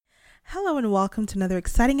Hello and welcome to another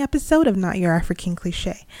exciting episode of Not Your African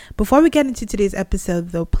Cliche. Before we get into today's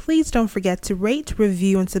episode though, please don't forget to rate,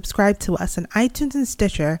 review, and subscribe to us on iTunes and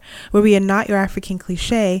Stitcher, where we are Not Your African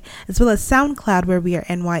Cliche, as well as SoundCloud, where we are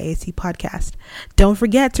NYAC Podcast. Don't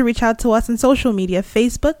forget to reach out to us on social media.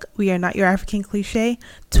 Facebook, we are Not Your African Cliche.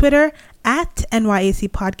 Twitter, at NYAC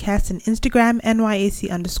Podcast, and Instagram,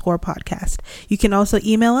 NYAC_podcast. You can also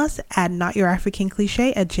email us at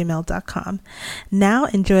notyourafricancliche@gmail.com. Now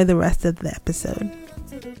enjoy the rest of the episode.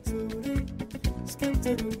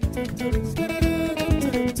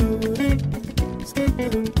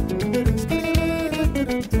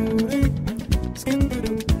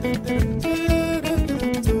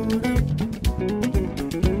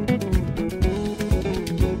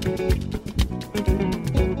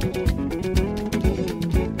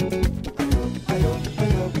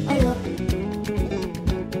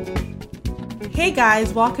 Hey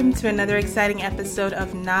guys, welcome to another exciting episode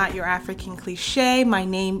of Not Your African Cliche. My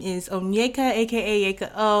name is Onyeka, aka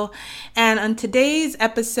Yeka O, and on today's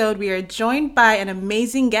episode we are joined by an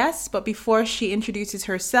amazing guest, but before she introduces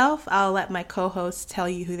herself, I'll let my co-hosts tell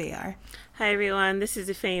you who they are. Hi everyone, this is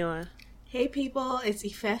Ifeyiwa. Hey people, it's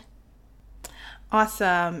Ife.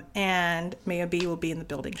 Awesome, and Maya B will be in the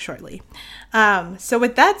building shortly. So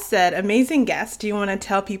with that said, amazing guest, do you want to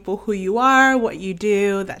tell people who you are, what you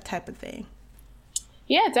do, that type of thing?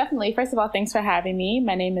 Yeah, definitely. First of all, thanks for having me.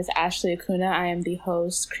 My name is Ashley Akuna. I am the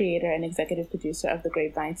host, creator, and executive producer of The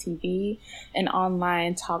Grapevine TV, an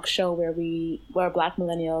online talk show where Black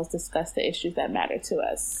millennials discuss the issues that matter to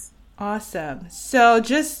us. Awesome. So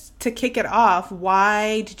just to kick it off,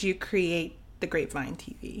 why did you create The Grapevine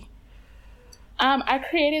TV? I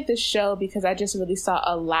created this show because I just really saw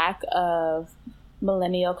a lack of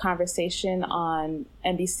millennial conversation on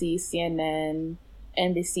NBC, CNN,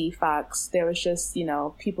 NBC, Fox. There was just,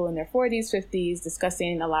 people in their 40s, 50s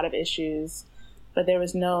discussing a lot of issues, but there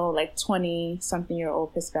was no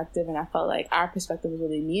 20-something-year-old perspective. And I felt like our perspective was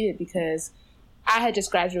really needed because I had just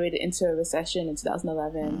graduated into a recession in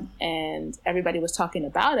 2011 and everybody was talking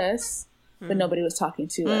about us, but nobody was talking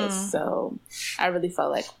to us. So I really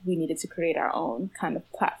felt like we needed to create our own kind of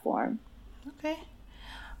platform. Okay.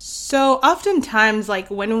 So oftentimes,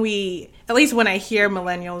 when I hear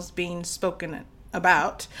millennials being spoken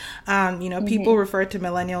about, people refer to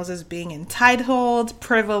millennials as being entitled,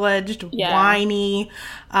 privileged, whiny,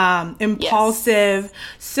 impulsive. Yes.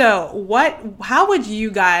 So how would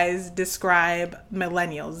you guys describe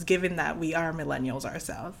millennials, given that we are millennials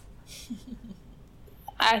ourselves?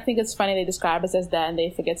 I think it's funny they describe us as that and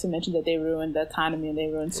they forget to mention that they ruined the economy and they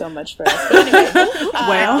ruined so much for us. But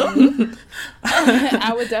anyway,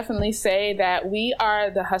 I would definitely say that we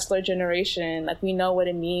are the hustler generation. We know what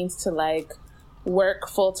it means to work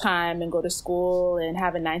full time and go to school and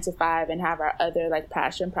have a 9-to-5 and have our other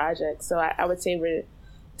passion projects. So I would say we're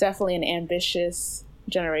definitely an ambitious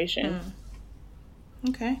generation.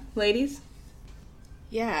 Okay. Ladies?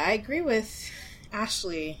 Yeah, I agree with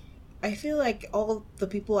Ashley. I feel like all the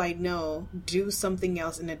people I know do something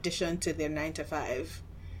else in addition to their 9-to-5.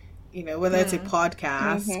 Whether it's a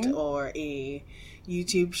podcast or a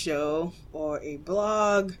YouTube show or a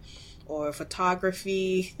blog or a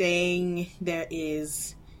photography thing.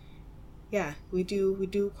 We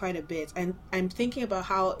do quite a bit. And I'm thinking about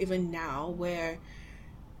how even now, where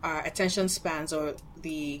our attention spans or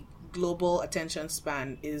the global attention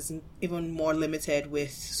span is even more limited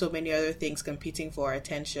with so many other things competing for our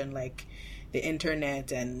attention, like the internet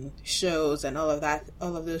and shows and all of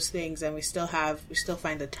those things, and we still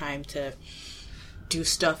find the time to do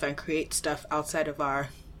stuff and create stuff outside of our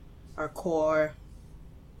core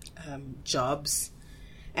jobs.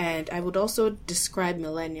 And I would also describe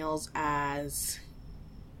millennials as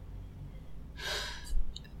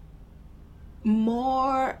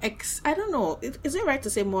more I don't know, is it right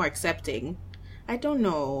to say more accepting? I don't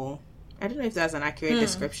know if that's an accurate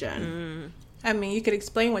description. I mean, you could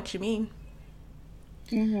explain what you mean.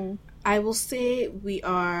 I will say we're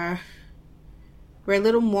a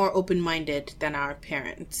little more open-minded than our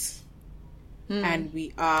parents. And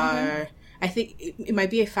we are I think it might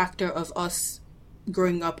be a factor of us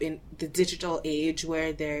growing up in the digital age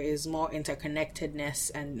where there is more interconnectedness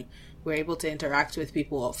and we're able to interact with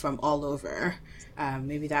people from all over.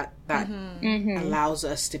 Maybe that allows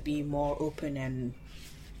us to be more open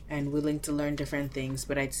and willing to learn different things.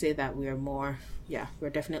 But I'd say that we're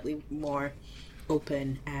definitely more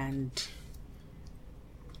open and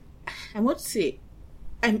I would say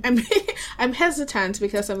I'm hesitant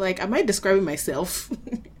because I'm like, am I describing myself,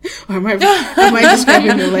 or am I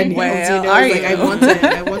describing millennials? Well, I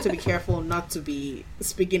want to be careful not to be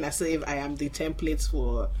speaking as if I am the template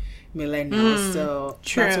for millennials. So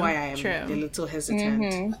True, that's why I am true. a little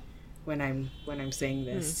hesitant when I'm saying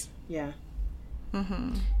this. Yeah.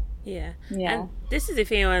 Yeah. Yeah. And this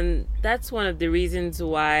is and that's one of the reasons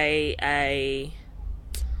why I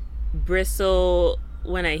bristle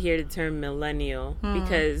when I hear the term millennial,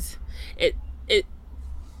 because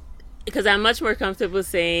because I'm much more comfortable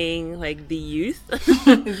saying like the youth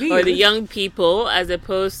or the young people as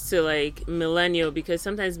opposed to like millennial, because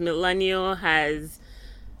sometimes millennial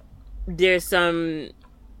there's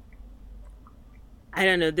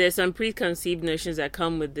some preconceived notions that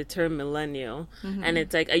come with the term millennial, and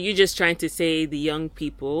it's like, are you just trying to say the young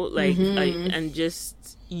people, like, and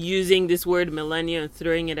just using this word millennial and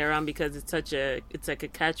throwing it around because it's like a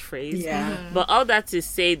catchphrase? Yeah. But all that to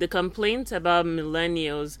say, the complaint about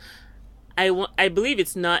millennials, I believe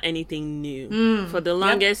it's not anything new. For the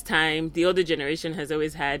longest time, the older generation has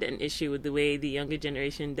always had an issue with the way the younger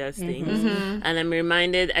generation does things. And I'm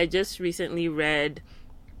reminded, I just recently read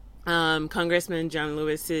Congressman John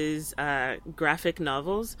Lewis's graphic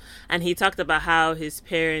novels, and he talked about how his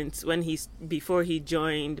parents, before he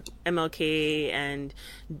joined MLK and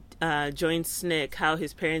joined SNCC, how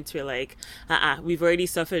his parents were like, we've already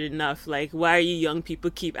suffered enough, like, why are you young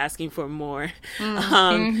people keep asking for more?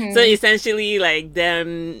 So essentially, like,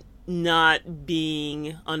 them not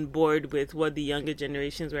being on board with what the younger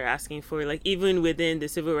generations were asking for. Like, even within the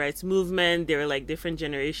civil rights movement, there were like different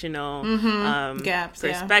generational gaps,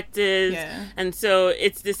 perspectives. And so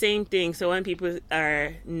it's the same thing. So when people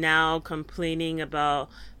are now complaining about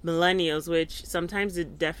millennials, which sometimes the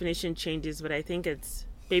definition changes, but I think it's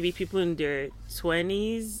maybe people in their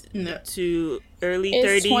 20s to early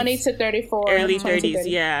 30s. 20 to 34. Early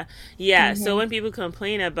 30s, yeah. So when people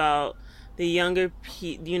complain about the younger,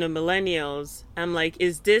 millennials, I'm like,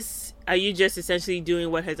 are you just essentially doing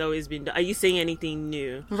what has always been done? Are you saying anything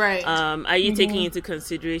new? Right. Are you taking into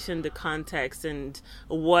consideration the context and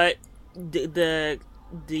what the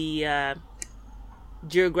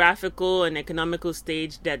geographical and economical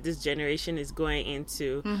stage that this generation is going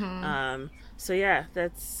into? So yeah,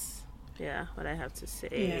 that's what I have to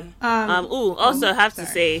say. Also I have to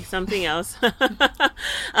say something else.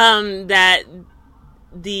 That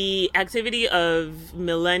the activity of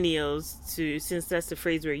millennials, since that's the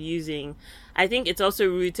phrase we're using, I think it's also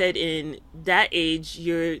rooted in that age.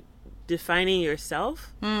 You're defining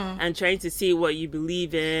yourself and trying to see what you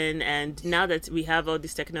believe in. And now that we have all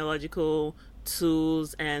these technological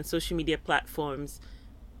tools and social media platforms,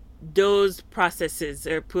 those processes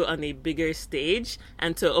are put on a bigger stage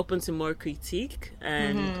and to open to more critique.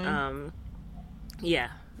 And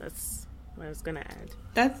that's what I was gonna add.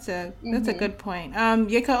 That's a good point.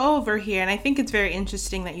 Yeka over here, and I think it's very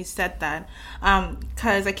interesting that you said that,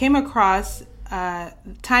 because I came across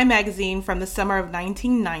Time magazine from the summer of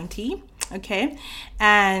 1990. Okay,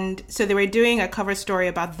 and so they were doing a cover story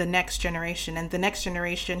about the next generation, and the next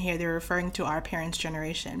generation here, they're referring to our parents'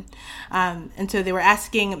 generation. And so they were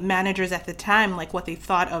asking managers at the time, like, what they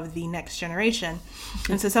thought of the next generation.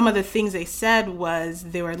 And so some of the things they said was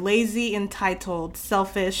they were lazy, entitled,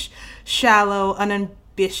 selfish, shallow, unambitious.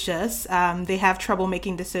 They have trouble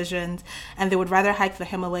making decisions, and they would rather hike the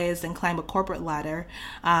Himalayas than climb a corporate ladder.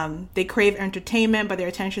 They crave entertainment, but their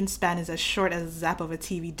attention span is as short as a zap of a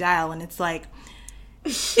TV dial. And it's like,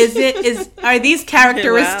 are these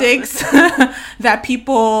characteristics that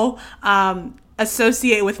people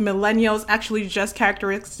associate with millennials actually just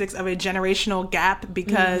characteristics of a generational gap,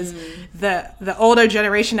 because the older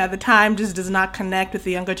generation at the time just does not connect with the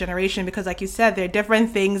younger generation, because like you said, there are different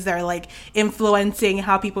things that are like influencing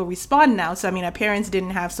how people respond now. So I mean, our parents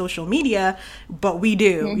didn't have social media, but we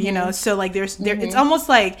do, so like it's almost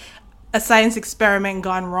like a science experiment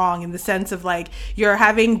gone wrong, in the sense of like you're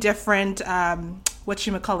having different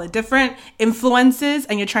different influences,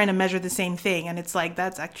 and you're trying to measure the same thing, and it's like,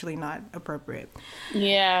 that's actually not appropriate.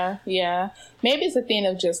 Yeah maybe it's a thing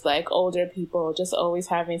of just like older people just always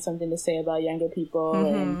having something to say about younger people.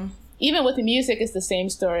 And even with the music, it's the same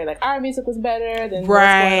story, like our music was better than what's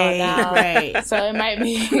going on now. Right. So it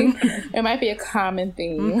might be a common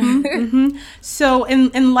theme. So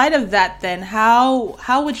in light of that, then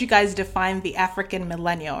how would you guys define the African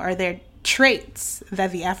millennial? Are there traits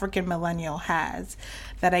that the African millennial has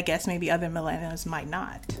that I guess maybe other millennials might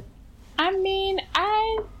not? I mean,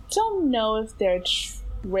 I don't know if they're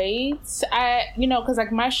traits. Because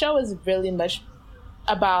like my show is really much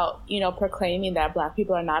about, proclaiming that Black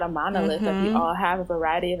people are not a monolith, that we all have a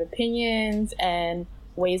variety of opinions and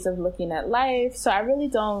ways of looking at life. So I really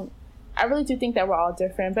do think that we're all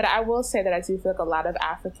different. But I will say that I do feel like a lot of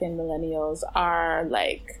African millennials are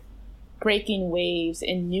like breaking waves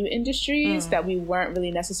in new industries that we weren't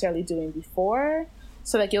really necessarily doing before.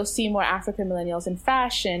 So like you'll see more African millennials in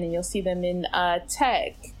fashion, and you'll see them in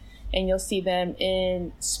tech, and you'll see them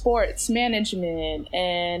in sports management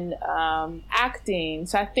and acting.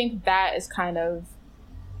 So I think that is kind of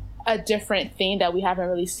a different thing that we haven't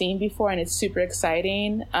really seen before, and it's super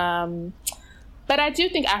exciting. But I do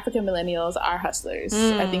think African millennials are hustlers.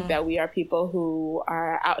 I think that we are people who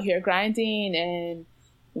are out here grinding, and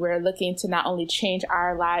we're looking to not only change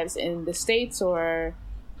our lives in the States or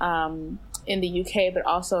in the UK, but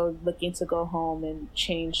also looking to go home and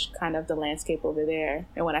change kind of the landscape over there.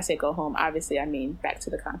 And when I say go home, obviously I mean back to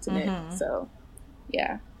the continent. So,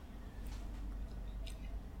 yeah.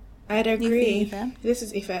 I'd agree. This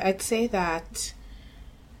is Ife. I'd say that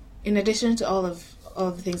in addition to all of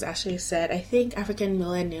the things Ashley said, I think African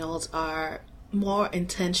millennials are more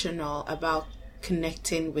intentional about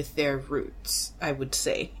connecting with their roots, I would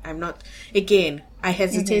say. I'm not, again, I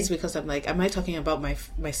hesitate because I'm like, am I talking about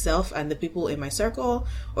myself and the people in my circle,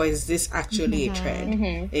 or is this actually a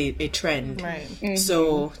trend? A trend. Right.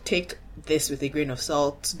 So take this with a grain of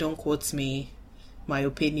salt. Don't quote me, my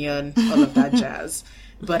opinion, all of that jazz.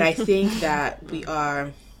 But I think that we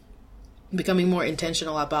are becoming more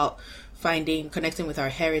intentional about connecting with our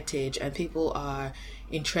heritage, and people are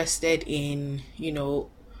interested in,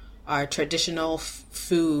 our traditional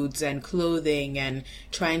foods and clothing, and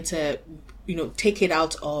trying to, take it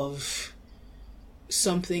out of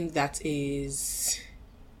something that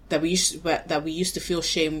we used to feel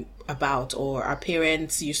shame about, or our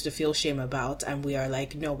parents used to feel shame about, and we are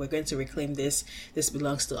like, no, we're going to reclaim this. This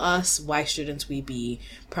belongs to us. Why shouldn't we be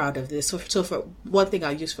proud of this? So for one thing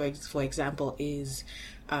I'll use for example is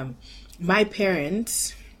my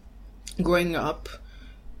parents, growing up,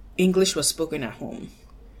 English was spoken at home.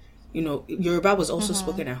 Yoruba was also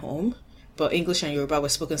spoken at home, but English and Yoruba were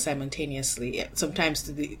spoken simultaneously, sometimes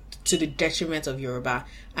to the detriment of Yoruba.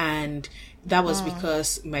 And that was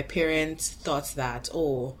because my parents thought that,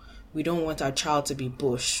 we don't want our child to be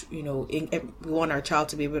bush. We want our child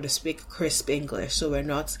to be able to speak crisp English, so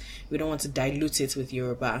we don't want to dilute it with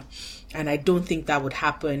Yoruba. And I don't think that would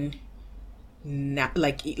happen now.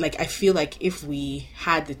 Like I feel like if we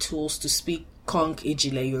had the tools to speak Konk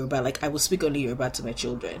Ijile Yoruba, like I would speak only Yoruba to my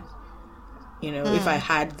children. If I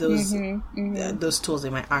had those tools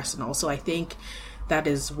in my arsenal. So I think that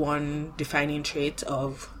is one defining trait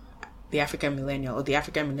of the African millennial, or the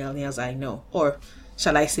African millennials I know, or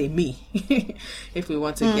shall I say me, if we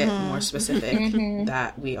want to get more specific,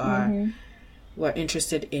 that we're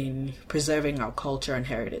interested in preserving our culture and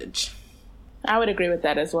heritage. I would agree with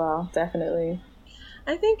that as well, definitely.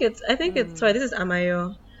 I think it's sorry, this is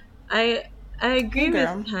Amayo. I agree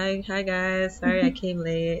with hi guys, sorry I came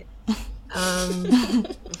late.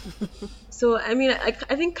 So I mean, I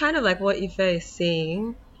think kind of like what Ife is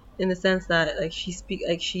saying, in the sense that like she's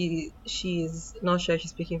not sure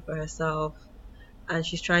she's speaking for herself, and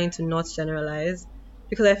she's trying to not generalize,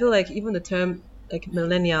 because I feel like even the term like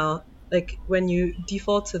millennial, like when you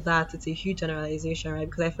default to that, it's a huge generalization, right?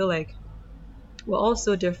 Because I feel like we're all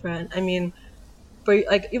so different. I mean, for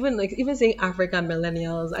even saying African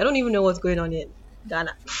millennials, I don't even know what's going on in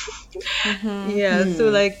Ghana. So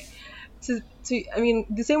like to I mean,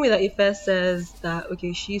 the same way that Ife says that,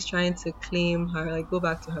 okay, she's trying to claim her, like, go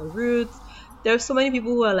back to her roots. There's so many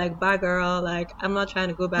people who are like, bad girl, like, I'm not trying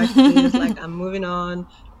to go back to this, like, I'm moving on,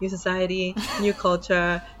 new society, new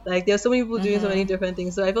culture. Like, there's so many people doing so many different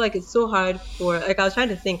things. So I feel like it's so hard for, like, I was trying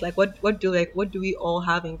to think, like, what do we all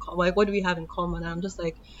have in common? Like, what do we have in common? And I'm just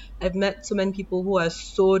like, I've met so many people who are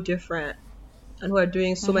so different and who are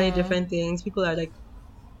doing so many different things. People are like,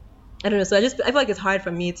 I don't know. So I feel like it's hard for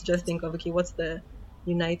me to just think of, okay, what's the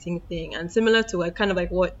uniting thing? And similar to like kind of like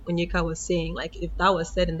what Onyeka was saying, like if that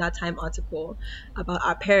was said in that Time article about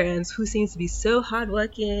our parents who seems to be so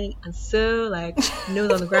hardworking and so like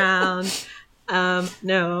nose on the ground,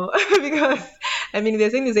 no, because I mean they're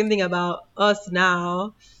saying the same thing about us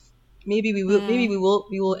now. Maybe we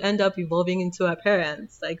will end up evolving into our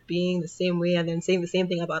parents, like being the same way and then saying the same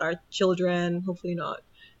thing about our children. Hopefully not.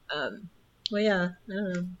 But yeah, I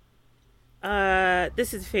don't know.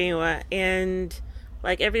 This is Feinwa, and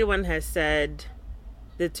like everyone has said,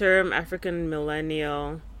 the term African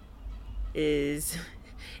millennial it's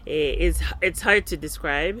hard to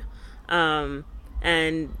describe,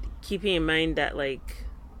 and keeping in mind that like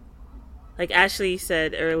Ashley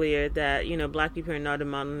said earlier that Black people are not a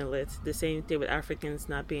monolith. The same thing with Africans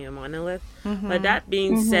not being a monolith. But that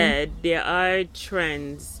being said, there are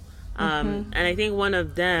trends, and I think one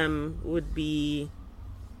of them would be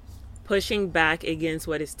pushing back against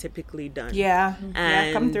what is typically done.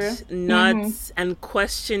 And come through. And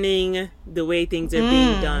questioning the way things are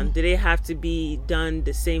being done. Do they have to be done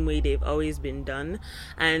the same way they've always been done?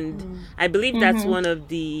 And I believe that's one of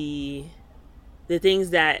the things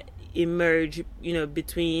that emerge,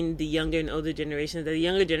 between the younger and older generations. That the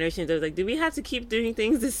younger generation is like, do we have to keep doing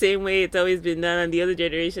things the same way it's always been done? And the other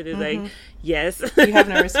generation is like, yes. You have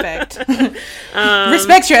no respect.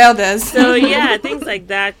 Respect your elders. So yeah, things like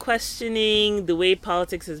that, questioning the way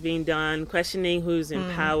politics is being done, questioning who's in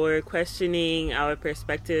power, questioning our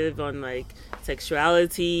perspective on like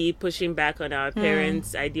sexuality, pushing back on our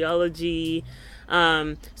parents' ideology.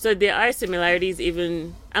 So there are similarities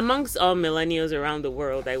even amongst all millennials around the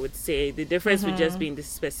world, I would say. The difference would just be in the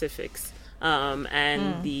specifics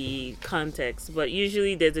and the context. But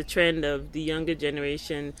usually there's a trend of the younger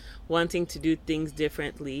generation wanting to do things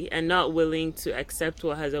differently and not willing to accept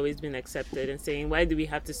what has always been accepted and saying, why do we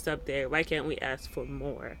have to stop there? Why can't we ask for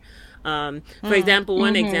more? For example,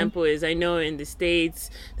 one example is, I know in the States,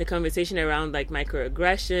 the conversation around like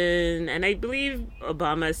microaggression, and I believe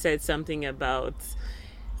Obama said something about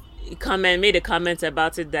made a comment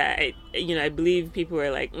about it that I believe people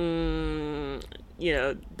were like,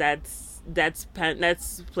 that's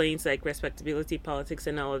playing to like respectability politics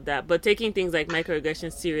and all of that. But taking things like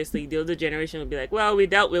microaggression seriously, the older generation will be like, well, we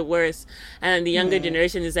dealt with worse, and the younger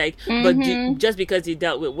generation is like, but just because you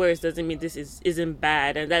dealt with worse doesn't mean this isn't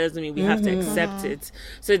bad, and that doesn't mean we have to accept it.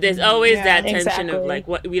 So there's always that tension of like,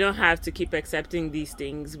 what, we don't have to keep accepting these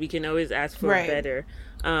things, we can always ask for better.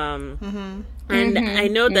 And I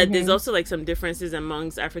know that there's also like some differences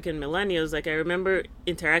amongst African millennials. Like I remember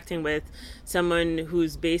interacting with someone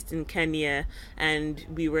who's based in Kenya, and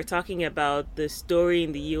we were talking about the story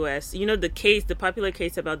in the US, the popular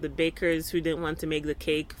case about the bakers who didn't want to make the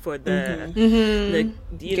cake for the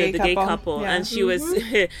gay couple. And she was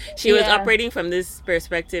was operating from this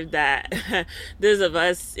perspective that those of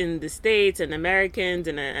us in the States and Americans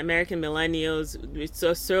and American millennials,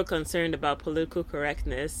 we're so concerned about political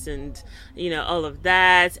correctness and all of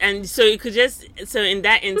that. And so you could so in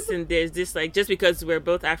that instant, there's this like, just because we're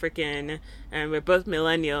both African and we're both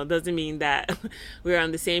millennial doesn't mean that we're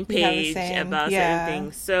on the same page about certain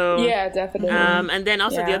things. So yeah, definitely. And then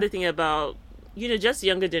also the other thing about just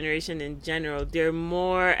younger generation in general, they're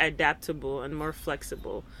more adaptable and more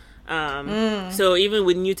flexible. So even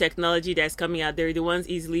with new technology that's coming out, they're the ones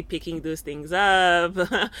easily picking those things up,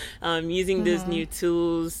 using those new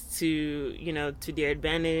tools to their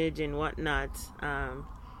advantage and whatnot.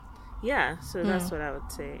 So that's what I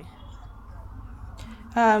would say.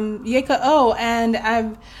 Yeka,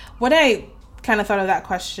 and what I kind of thought of that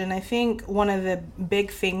question, I think one of the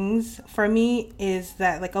big things for me is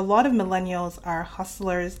that like a lot of millennials are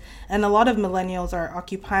hustlers, and a lot of millennials are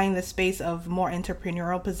occupying the space of more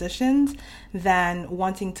entrepreneurial positions than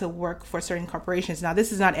wanting to work for certain corporations. Now,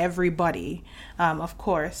 this is not everybody, of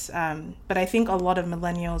course, but I think a lot of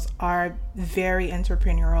millennials are very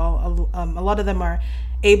entrepreneurial. A lot of them are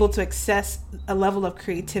able to access a level of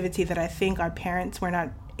creativity that I think our parents were not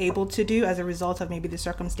able to do as a result of maybe the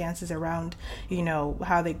circumstances around,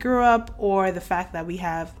 how they grew up, or the fact that we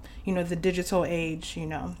have, the digital age,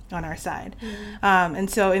 on our side.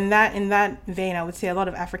 And so in that vein, I would say a lot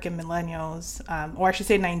of African millennials, or I should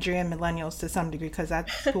say Nigerian millennials to some degree, because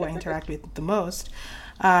that's who I interact with the most,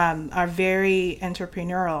 are very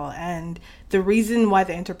entrepreneurial. And the reason why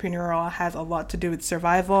the entrepreneurial has a lot to do with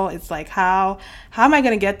survival, it's like, how am I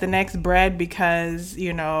going to get the next bread? Because,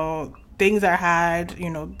 things are hard,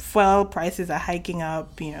 fuel prices are hiking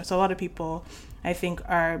up, so a lot of people, I think,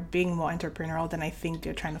 are being more entrepreneurial than I think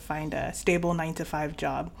they're trying to find a stable 9-to-5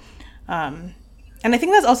 job. And I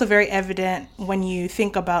think that's also very evident when you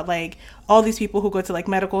think about like all these people who go to like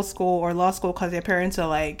medical school or law school because their parents are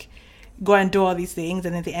like, go and do all these things,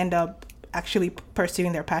 and then they end up actually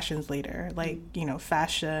pursuing their passions later, like,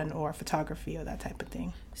 fashion or photography or that type of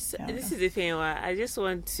thing. So this is the thing. I just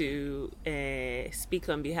want to speak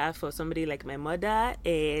on behalf of somebody like my mother.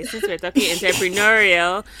 Since we're talking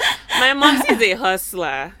entrepreneurial, my mom is a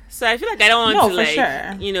hustler, so I feel like I don't want to like,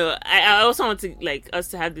 sure. I also want to like us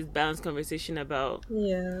to have this balanced conversation about,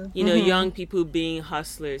 young people being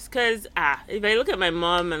hustlers. Because if I look at my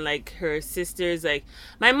mom and like her sisters, like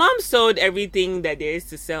my mom sold everything that there is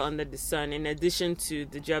to sell under the sun, in addition to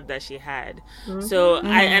the job that she had. So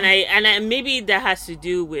I maybe that has to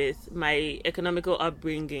do with my economical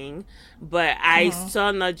upbringing, but I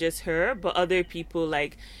saw not just her but other people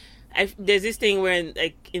like there's this thing where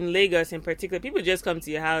in Lagos in particular, people just come to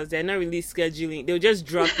your house. They're not really scheduling. They'll just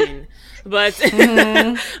drop in. But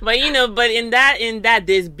but in that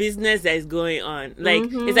there's business that is going on. Like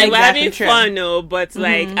it's like we're having fun, but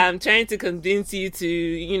like I'm trying to convince you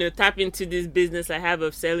to tap into this business I have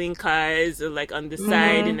of selling cars or like on the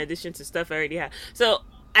side in addition to stuff I already have. So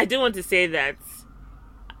I do want to say that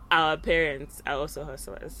our parents are also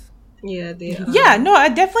hustlers. Yeah, they are. Yeah, no, I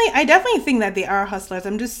definitely think that they are hustlers.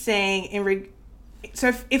 I'm just saying,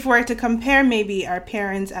 so if we're to compare maybe our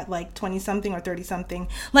parents at like 20 something or 30 something,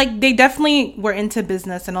 like they definitely were into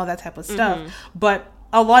business and all that type of stuff. But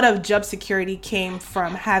a lot of job security came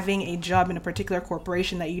from having a job in a particular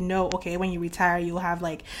corporation that okay, when you retire, you'll have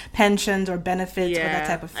like pensions or benefits or that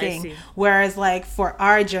type of thing. Whereas like for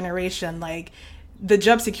our generation, like the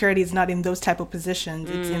job security is not in those type of positions.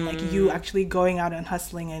 It's in like you actually going out and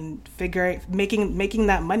hustling and making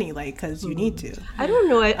that money, like, because you need to. I don't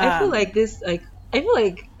know. I feel like this, like, I feel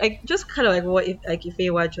like just kind of like what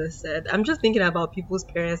Ifewa just said. I'm just thinking about people's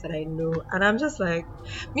parents that I know, and I'm just like,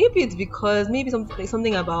 maybe it's because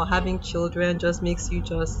something about having children just makes you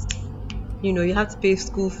just, you have to pay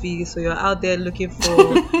school fees, so you're out there looking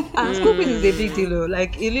for and school fees is a big deal.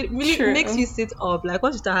 Like it really makes you sit up. Like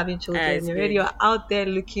once you start having children, you're out there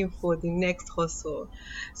looking for the next hustle.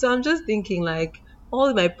 So I'm just thinking like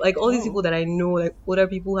all these people that I know, like older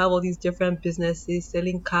people who have all these different businesses,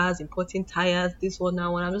 selling cars, importing tires, this one,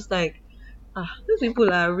 that one. I'm just like, these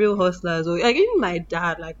people are real hustlers. Or like even my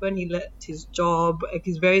dad, like when he left his job, like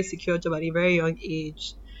his very secure job at a very young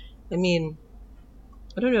age. I mean,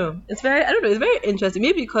 I don't know. It's very interesting.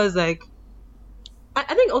 Maybe because like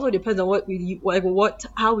I think also depends on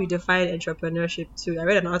how we define entrepreneurship too. I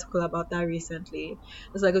read an article about that recently.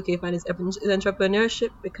 It's like, okay, fine, is entrepreneurship.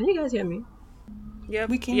 Wait, can you guys hear me? Yeah,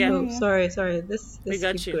 we can. Yeah. Oh, sorry. This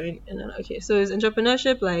keeps going. Okay, so is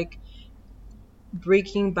entrepreneurship like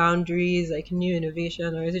breaking boundaries, like new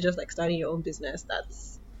innovation, or is it just like starting your own business?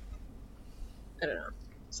 I don't know.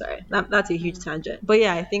 Sorry, that's a huge tangent. But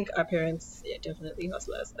yeah, I think our parents, definitely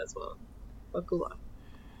hustlers as well. But go on.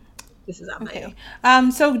 This is Amaya.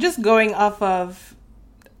 Okay. So just going off of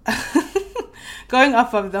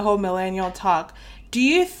the whole millennial talk, do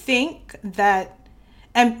you think that,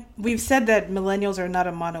 and we've said that millennials are not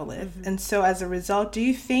a monolith, and so as a result, do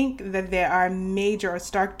you think that there are major or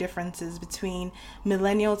stark differences between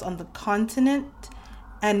millennials on the continent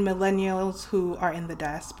and millennials who are in the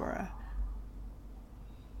diaspora?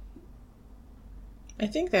 I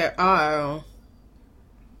think there are.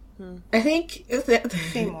 I think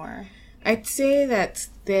Say more. I'd say that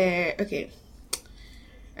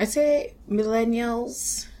I'd say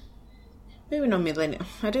millennials. Maybe not millennial.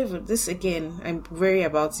 I don't even. This again, I'm very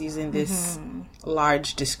about using this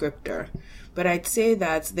large descriptor, but I'd say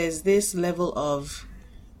that there's this level of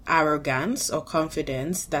arrogance or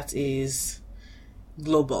confidence that is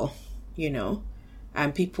global,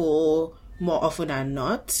 and people more often than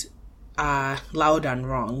not are loud and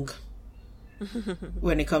wrong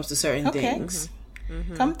when it comes to certain things.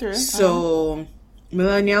 Come through. So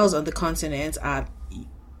millennials on the continent are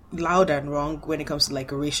loud and wrong when it comes to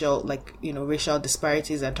like racial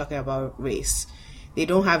disparities and talking about race. They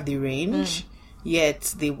don't have the range,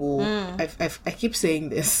 yet they will. I keep saying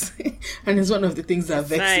this, and it's one of the things that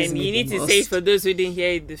vexes me. You need the to most. say it for those who didn't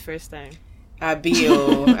hear it the first time. Abi.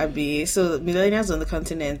 So millennials on the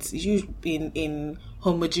continent, in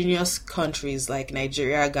homogeneous countries like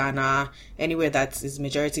Nigeria, Ghana, anywhere that is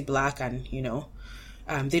majority black, and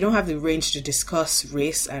they don't have the range to discuss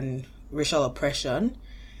race and racial oppression,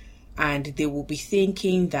 and they will be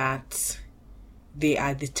thinking that they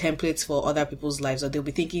are the templates for other people's lives, or they'll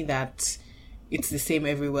be thinking that it's the same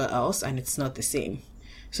everywhere else, and it's not the same.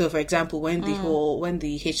 So, for example, when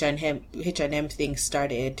the H&M thing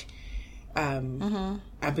started, and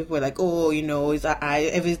people were like,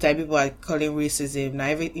 every time people are calling racism, now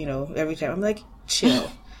every time I'm like, chill.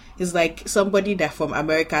 It's like somebody that from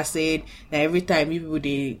America said that every time people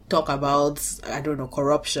they talk about, I don't know,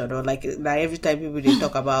 corruption, or like that every time people they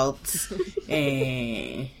talk about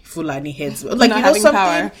Fulani heads, like not having something.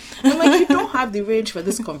 Power. I'm like, you don't have the range for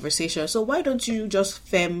this conversation, so why don't you just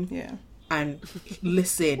and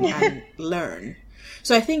listen and learn?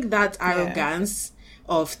 So I think that arrogance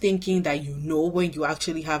of thinking that when you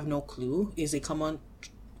actually have no clue is a common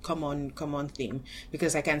theme,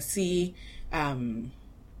 because I can see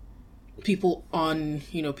people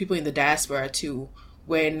people in the diaspora too,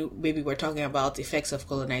 when maybe we're talking about effects of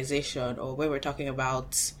colonization, or when we're talking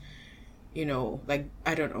about like,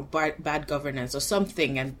 I don't know, bad governance or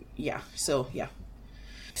something, and so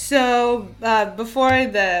So before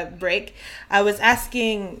the break, I was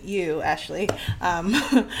asking you, Ashley.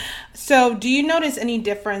 So do you notice any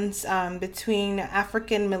difference between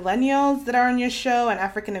African millennials that are on your show and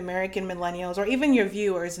African American millennials, or even your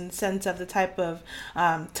viewers, in the sense of the type of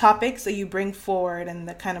topics that you bring forward and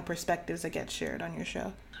the kind of perspectives that get shared on your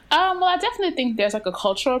show? Well, I definitely think there's like a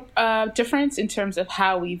cultural difference in terms of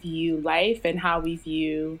how we view life and how we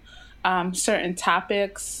view certain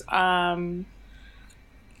topics.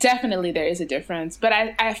 Definitely there is a difference, but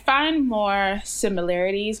I find more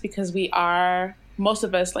similarities because most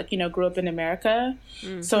of us, grew up in America.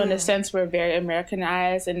 Mm-hmm. So in a sense, we're very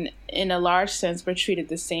Americanized, and in a large sense, we're treated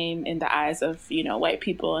the same in the eyes of, white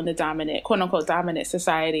people in the dominant, quote unquote, dominant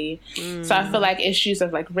society. Mm-hmm. So I feel like issues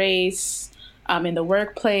of like race, in the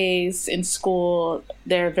workplace, in school,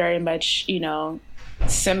 they're very much,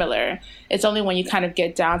 similar. It's only when you kind of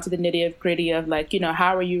get down to the nitty gritty of like,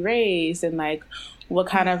 how were you raised, and like, what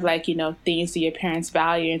kind of things do your parents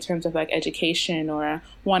value in terms of like education, or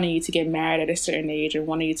wanting you to get married at a certain age, or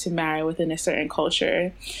wanting you to marry within a certain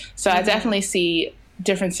culture. So I definitely see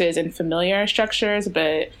differences in familiar structures,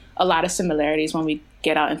 but a lot of similarities when we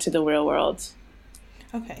get out into the real world.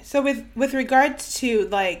 Okay, so with regards to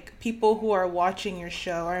like people who are watching your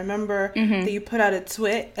show, I remember that you put out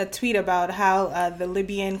a tweet about how the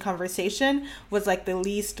Libyan conversation was like the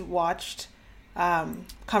least watched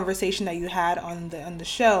conversation that you had on the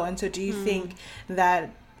show. And so do you think that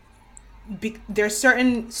there's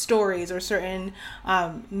certain stories or certain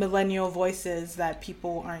millennial voices that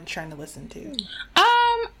people aren't trying to listen to?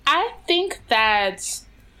 I think that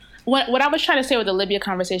what I was trying to say with the Libya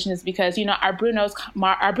conversation is because, our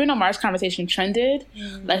Bruno Mars conversation trended.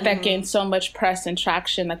 Mm-hmm. Like that gained so much press and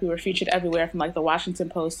traction. Like we were featured everywhere, from like the Washington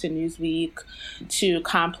Post to Newsweek to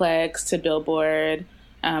Complex to Billboard.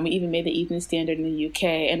 We even made the Evening Standard in the UK.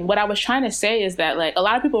 And what I was trying to say is that like a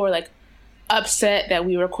lot of people were like upset that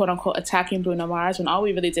we were quote unquote attacking Bruno Mars, when all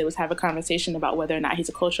we really did was have a conversation about whether or not he's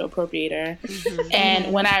a cultural appropriator. Mm-hmm.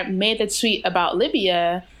 And when I made the tweet about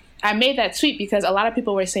Libya, I made that tweet because a lot of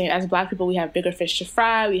people were saying, as Black people, we have bigger fish to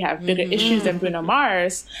fry, we have bigger issues than Bruno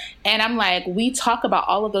Mars. And I'm like, we talk about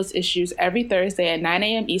all of those issues every Thursday at 9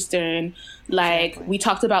 a.m. Eastern. Like, we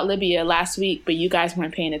talked about Libya last week, but you guys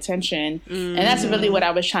weren't paying attention. And that's really what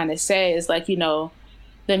I was trying to say is like, the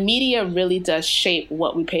media really does shape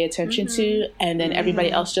what we pay attention to, and then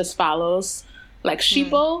everybody else just follows like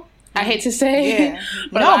sheeple. I hate to say,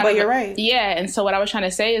 but you're right. Yeah, and so what I was trying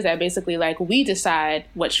to say is that basically, like, we decide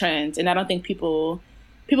what trends, and I don't think people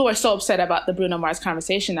were so upset about the Bruno Mars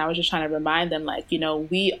conversation. I was just trying to remind them, like,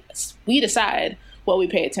 we decide what we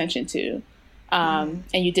pay attention to, and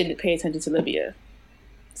you didn't pay attention to Libya,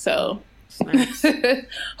 so nice.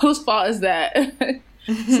 Whose fault is that?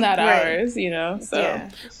 It's not ours, So yeah.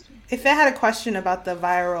 If I had a question about the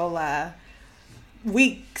viral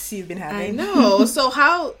weeks you've been having, I know. So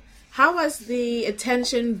how has the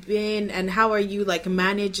attention been, and how are you like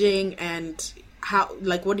managing, and how,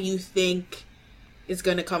 like, what do you think is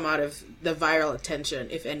going to come out of the viral attention,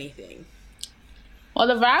 if anything? Well,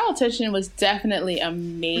 the viral attention was definitely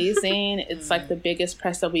amazing. It's like the biggest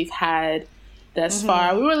press that we've had thus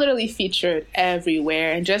far. We were literally featured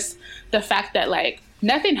everywhere, and just the fact that like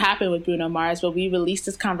nothing happened with Bruno Mars, but we released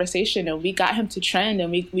this conversation and we got him to trend,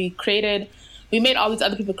 and we made all these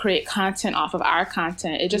other people create content off of our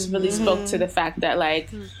content. It just really spoke to the fact that like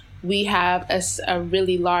we have a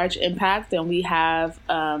really large impact, and we have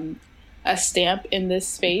a stamp in this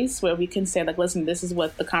space where we can say like, listen, this is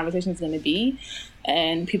what the conversation is going to be,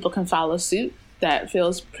 and people can follow suit. That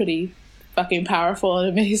feels pretty fucking powerful and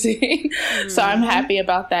amazing. So I'm happy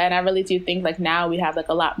about that, and I really do think like now we have like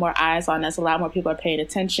a lot more eyes on us, a lot more people are paying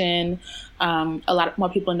attention, a lot more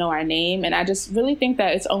people know our name, and I just really think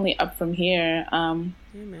that it's only up from here.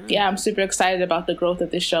 Yeah, I'm super excited about the growth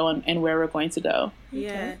of this show and where we're going to go.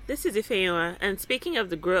 Yeah, this is Ifeoma, and speaking of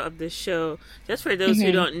the growth of the show, just for those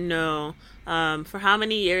who don't know, for how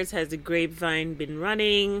many years has the Grapevine been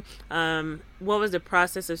running? What was the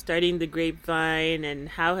process of starting the Grapevine, and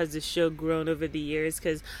how has the show grown over the years?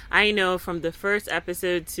 Because I know from the first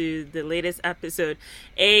episode to the latest episode,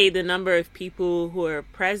 the number of people who are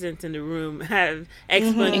present in the room have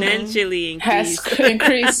exponentially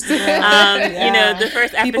increased. The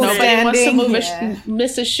first episode, nobody wants to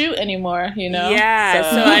miss a shoot anymore,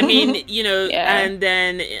 Yeah, so I mean, and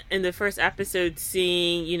then in the first episode,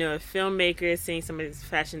 seeing, a filmmaker, seeing somebody who's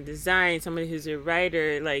fashion design, somebody who's a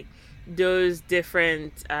writer, like those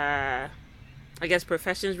different, I guess,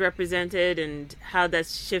 professions represented and how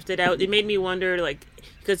that's shifted out. It made me wonder, like,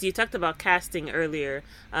 because you talked about casting earlier,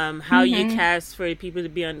 how you cast for people to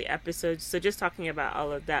be on the episode. So just talking about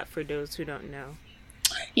all of that for those who don't know.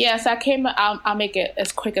 Yeah, so I'll make it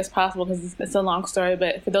as quick as possible because it's a long story.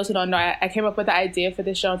 But for those who don't know, I came up with the idea for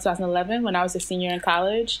this show in 2011 when I was a senior in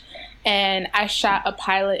college. And I shot a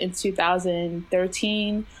pilot in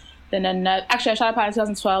 2013. Then I shot a pilot in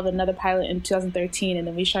 2012, another pilot in 2013. And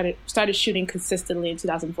then we started shooting consistently in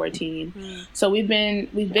 2014. Mm. So we've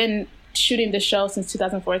been shooting the show since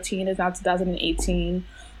 2014. It's now 2018.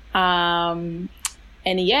 And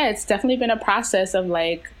yeah, it's definitely been a process of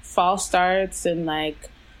like fall starts and like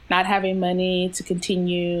not having money to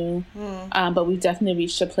continue. But we've definitely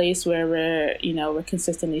reached a place where we're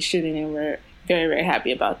consistently shooting, and we're very, very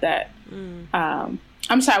happy about that.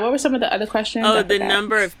 I'm sorry, what were some of the other questions? Oh, the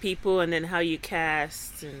number of people and then how you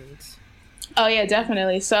cast. And oh yeah,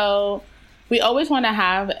 definitely. So we always want to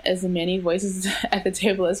have as many voices at the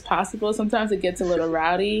table as possible. Sometimes it gets a little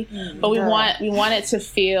rowdy, but we want it to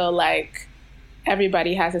feel like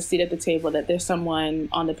everybody has a seat at the table, that there's someone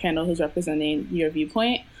on the panel who's representing your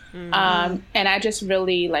viewpoint. And I just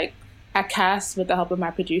really I cast with the help of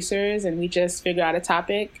my producers, and we just figure out a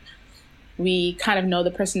topic. We kind of know the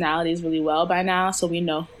personalities really well by now, so we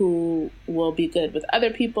know who will be good with other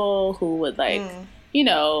people, who would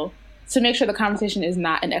to make sure the conversation is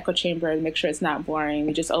not an echo chamber and make sure it's not boring.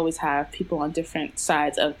 We just always have people on different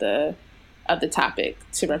sides of the topic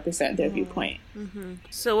to represent their viewpoint.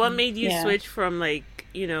 So what made you switch from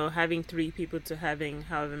having 3 people to having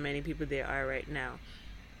however many people there are right now?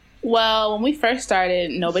 Well, when we first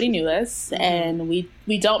started, nobody knew us, and we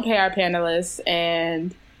don't pay our panelists,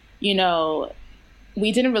 and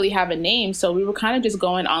we didn't really have a name, so we were kind of just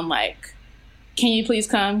going on can you please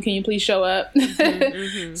come? Can you please show up?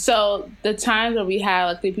 So the times where we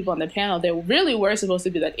had 3 people on the panel, there really were supposed to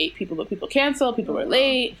be 8 people, but people canceled, people were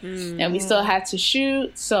late, and we still had to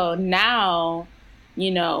shoot. So now,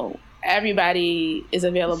 everybody is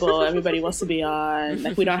available. Everybody wants to be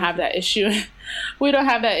on. We don't have that issue. We don't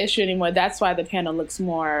have that issue anymore. That's why the panel looks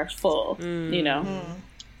more full,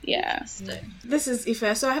 Yeah. This is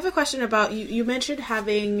Ife. So I have a question about you. You mentioned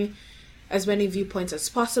having as many viewpoints as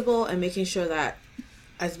possible and making sure that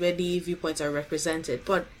as many viewpoints are represented.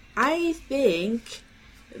 But I think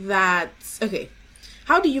that, okay,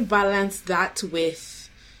 how do you balance that with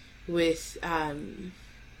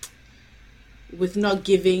not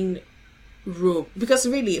giving room? Because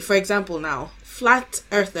really, for example, now flat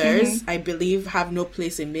earthers, I believe, have no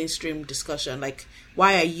place in mainstream discussion.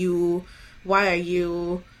 Why are you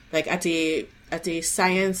at a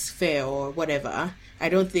science fair or whatever? I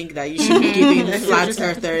don't think that you should be giving flat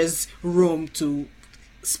earthers room to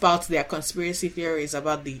spout their conspiracy theories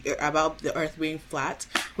about the earth being flat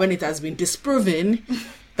when it has been disproven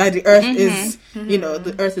that the earth is,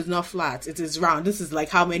 the earth is not flat, it is round. This is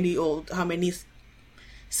how many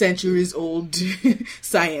centuries old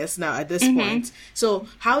science now at this point. So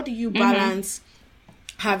how do you balance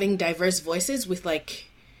having diverse voices with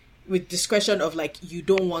discretion of you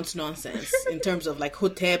don't want nonsense in terms of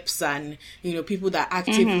hoteps and people that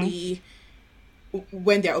actively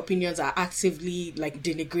when their opinions are actively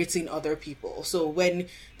denigrating other people? So when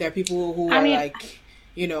there are people who are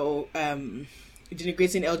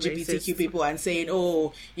denigrating LGBTQ people and saying,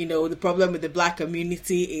 the problem with the Black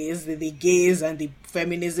community is that the gays and the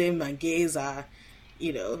feminism and gays are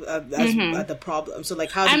that's the problem. So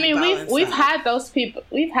how do you balance we've had those people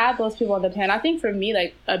on the panel. I think for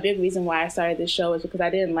me, a big reason why I started this show is because I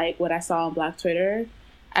didn't like what I saw on Black Twitter.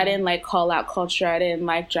 I didn't like call out culture. I didn't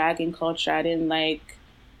like dragging culture. I didn't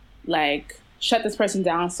like shut this person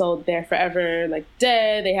down so they're forever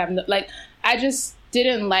dead. They have no I just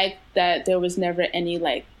didn't like that there was never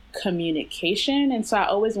any communication, and so I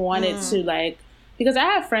always wanted to because I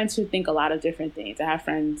have friends who think a lot of different things. I have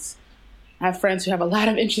friends who have a lot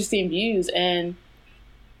of interesting views, and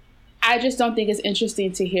I just don't think it's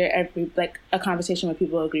interesting to hear a conversation where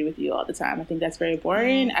people agree with you all the time. I think that's very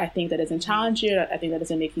boring. I think that doesn't challenge you. I think that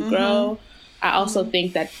doesn't make you grow. I also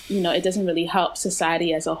think that, it doesn't really help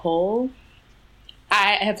society as a whole.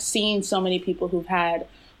 I have seen so many people who've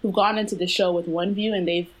gone into the show with one view and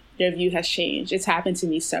their view has changed. It's happened to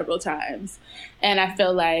me several times. And I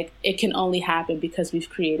feel like it can only happen because we've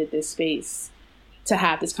created this space to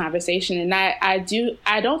have this conversation. And I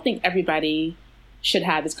don't think everybody should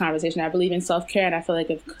have this conversation. I believe in self-care, and I feel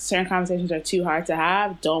like if certain conversations are too hard to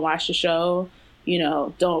have, don't watch the show,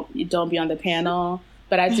 don't be on the panel.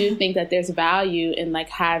 But I do think that there's value in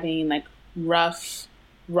having rough,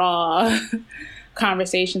 raw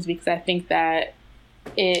conversations, because I think that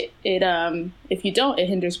it if you don't, it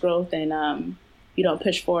hinders growth, and you don't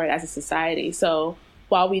push forward as a society. So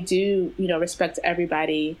while we do, respect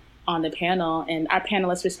everybody on the panel, and our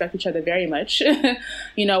panelists respect each other very much.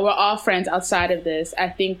 You know, we're all friends outside of this. I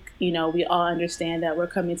think, you know, we all understand that we're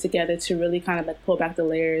coming together to really kind of like pull back the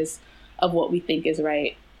layers of what we think is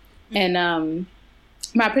right. And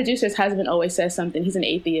my producer's husband always says something. He's an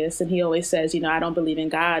atheist, and he always says, you know, I don't believe in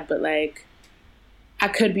God, but like, I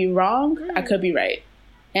could be wrong, I could be right.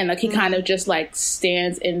 And like, he kind of just like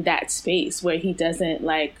stands in that space where he doesn't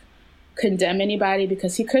like condemn anybody,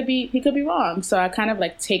 because he could be wrong. So I kind of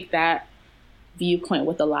like take that viewpoint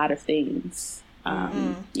with a lot of things.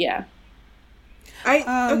 Yeah.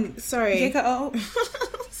 Sorry. Jacob, oh.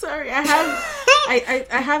 Sorry. I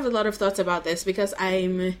have a lot of thoughts about this, because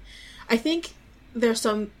I think there's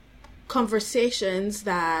some conversations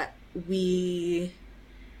that we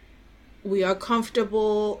are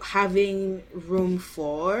comfortable having room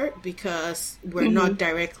for, because we're not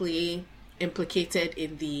directly implicated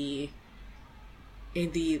in the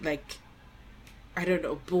like, I don't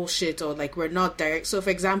know, bullshit, or like we're not direct. So for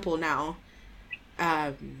example, now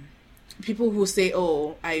people who say,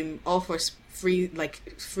 oh, I'm all for free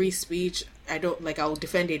speech, I'll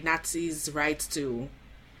defend a Nazi's right to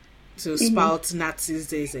spout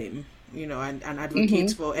Nazism, you know, and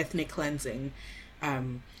advocate for ethnic cleansing.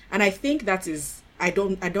 And I think that is, I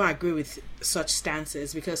don't agree with such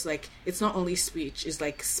stances, because like, it's not only speech, it's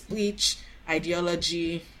like speech,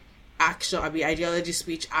 ideology, action. I mean, ideology,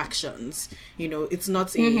 speech, actions, you know, it's not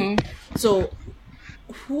so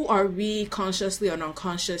who are we consciously or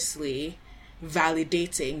unconsciously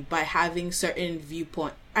validating by having certain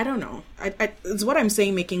viewpoint? I don't know. Is what I'm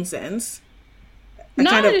saying making sense? I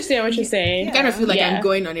understand what you're saying. I kind of feel like I'm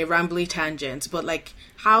going on a rambly tangent, but like,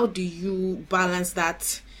 how do you balance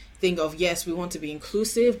that thing of, yes, we want to be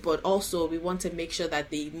inclusive, but also we want to make sure that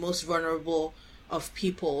the most vulnerable of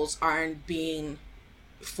peoples aren't being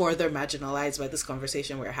further marginalized by this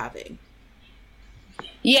conversation we're having?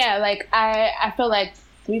 Yeah, like I feel like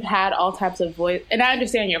we've had all types of voice, and I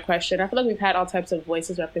understand your question. I feel like we've had all types of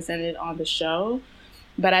voices represented on the show.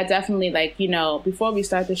 But I definitely, like, you know, before we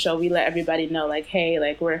start the show, we let everybody know, like, hey,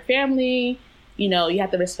 like, we're a family. You know, you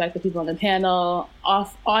have to respect the people on the panel,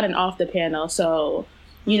 on and off the panel. So,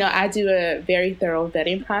 you know, I do a very thorough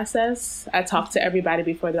vetting process. I talk to everybody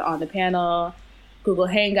before they're on the panel, Google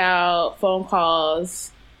Hangout, phone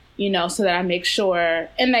calls, you know, so that I make sure.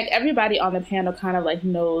 And, like, everybody on the panel kind of, like,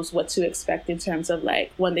 knows what to expect in terms of,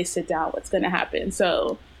 like, when they sit down, what's going to happen.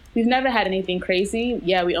 So we've never had anything crazy.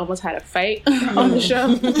 Yeah, we almost had a fight on the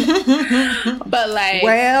show. But, like,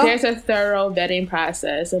 there's a thorough vetting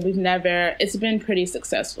process, and it's been pretty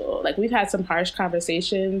successful. Like, we've had some harsh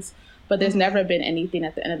conversations, but there's never been anything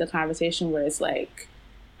at the end of the conversation where it's like,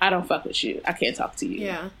 I don't fuck with you. I can't talk to you.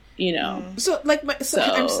 Yeah. You know? So, like,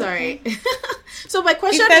 I'm sorry. So my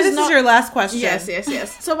question is this is your last question.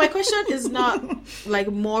 Yes. So my question is not,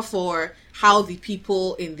 like, more for how the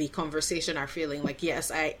people in the conversation are feeling. Like,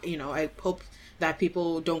 yes, I hope that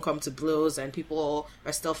people don't come to blows and people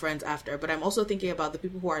are still friends after. But I'm also thinking about the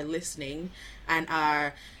people who are listening and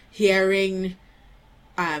are hearing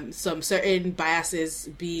some certain biases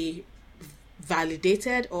be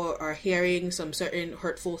validated, or are hearing some certain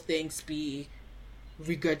hurtful things be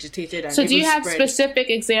regurgitated. And so do you have specific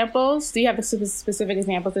examples? Do you have specific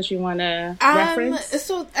examples that you want to reference?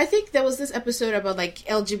 So I think there was this episode about, like,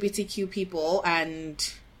 LGBTQ people,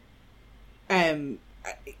 and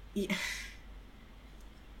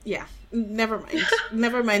yeah, never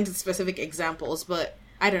mind the specific examples, but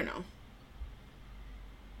I don't know.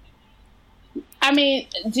 I mean,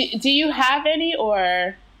 do you have any,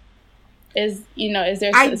 or is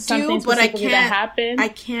there something specifically that happened? I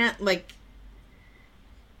can't, like,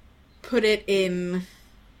 put it in.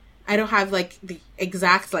 I don't have, like, the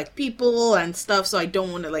exact, like, people and stuff, so I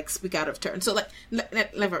don't want to, like, speak out of turn. So, like,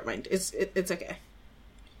 never mind. It's okay.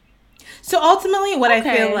 So ultimately, what I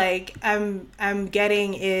feel like I'm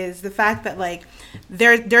getting is the fact that, like,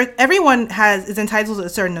 everyone is entitled to a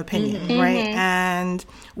certain opinion, right? And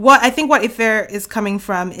what Ife is coming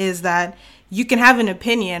from is that you can have an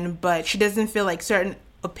opinion, but she doesn't feel like certain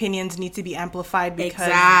opinions need to be amplified because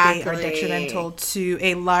they are detrimental to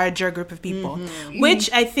a larger group of people.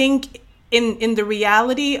 Which I think in the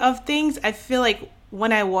reality of things, I feel like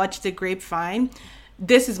when I watch The Grapevine,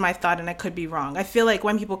 this is my thought, and I could be wrong. I feel like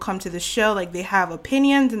when people come to the show, like, they have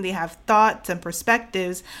opinions and they have thoughts and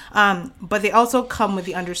perspectives, but they also come with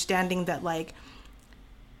the understanding that, like,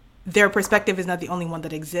 their perspective is not the only one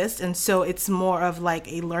that exists, and so it's more of,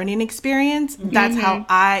 like, a learning experience. That's how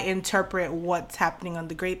I interpret what's happening on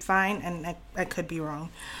The Grapevine, and I could be wrong.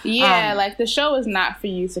 Yeah, like, the show is not for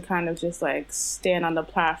you to kind of just, like, stand on the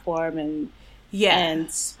platform and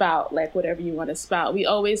and spout like whatever you want to spout. We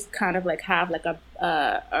always kind of like have like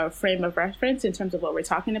a frame of reference in terms of what we're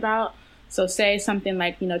talking about. So say something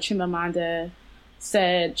like, Chimamanda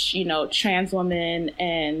said, trans women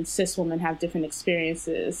and cis women have different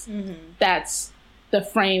experiences. Mm-hmm. That's the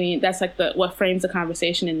framing. That's like what frames the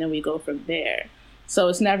conversation, and then we go from there. So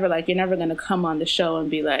it's never like, you're never going to come on the show and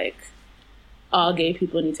be like, all gay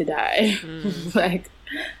people need to die. Mm. Like,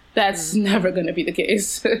 that's never going to be the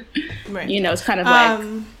case. Right. It's kind of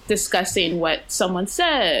like discussing what someone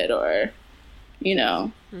said, or,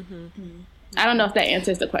 I don't know if that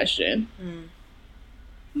answers the question.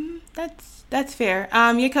 That's fair.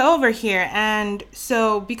 Yika, over here. And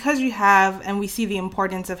so because you have, and we see the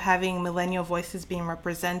importance of having millennial voices being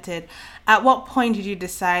represented, at what point did you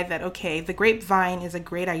decide that, okay, the Grapevine is a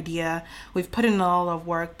great idea, we've put in a lot of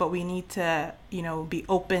work, but we need to, be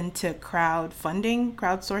open to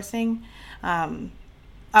crowdsourcing?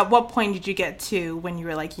 At what point did you get to when you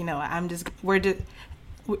were like,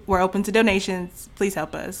 we're open to donations, please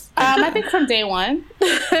help us? I think from day one,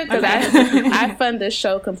 because I fund this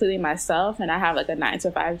show completely myself, and I have like a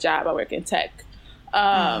 9-to-5 job. I work in tech.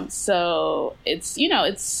 So it's,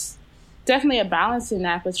 it's definitely a balancing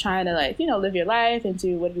act with trying to like, live your life and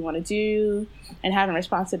do what you want to do, and having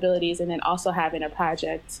responsibilities, and then also having a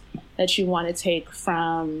project that you want to take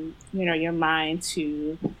from, your mind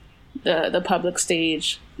to the public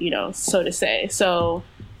stage, so to say. So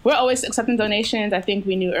we're always accepting donations. I think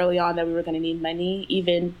we knew early on that we were going to need money,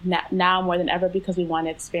 even now more than ever, because we want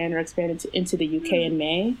to expand into the UK in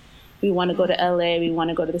May. We want to go to LA. We want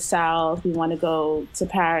to go to the South. We want to go to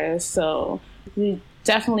Paris. So we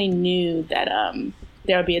definitely knew that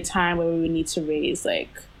there would be a time where we would need to raise like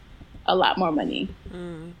a lot more money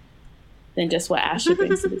than just what Ashley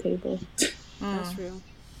brings to the table. That's real.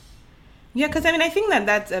 Yeah, because I think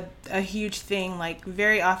that's a huge thing. Like,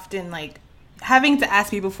 very often, like, having to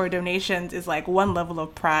ask people for donations is like one level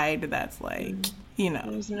of pride that's like,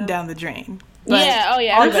 down the drain. But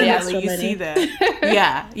everybody asks for you money. See like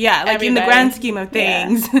everybody. In the grand scheme of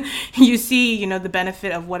things, you see, the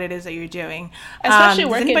benefit of what it is that you're doing. Especially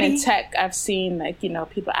working in tech, I've seen like,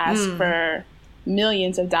 people ask for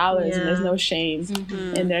millions of dollars and there's no shame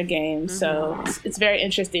in their game. So it's very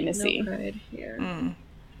interesting to see. Pride here.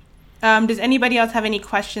 Does anybody else have any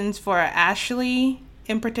questions for Ashley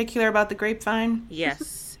in particular about the Grapevine?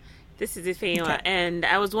 Yes. This is Ifeoma. Okay. And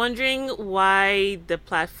I was wondering why the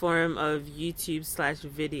platform of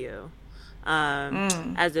YouTube/video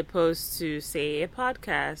as opposed to, say, a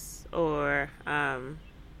podcast or I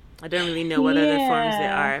don't really know what other forms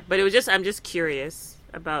there are. But I'm just curious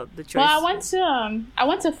about the choice. Well, I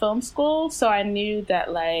went to film school, so I knew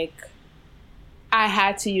that like I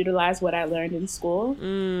had to utilize what I learned in school.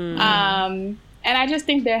 And I just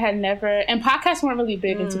think there had never... And podcasts weren't really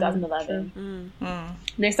big in 2011.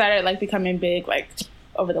 They started, like, becoming big, like,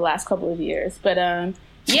 over the last couple of years. But, I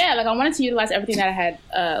wanted to utilize everything that I had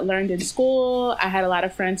learned in school. I had a lot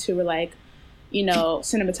of friends who were, like,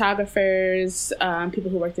 cinematographers, people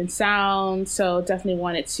who worked in sound. So definitely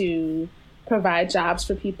wanted to provide jobs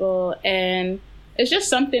for people. And it's just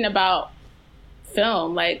something about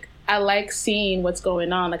film, like... I like seeing what's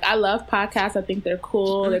going on. Like, I love podcasts. I think they're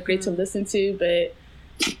cool. They're great to listen to. But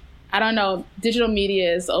I don't know. Digital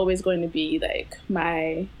media is always going to be, like,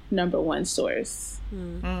 my number one source.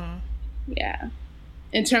 Yeah.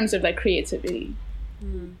 In terms of, like, creativity.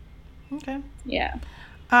 Okay. Yeah.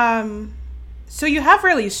 So you have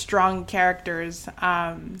really strong characters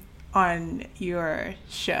on your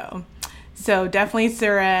show. So definitely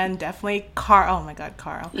Suren, definitely Carl. Oh my God,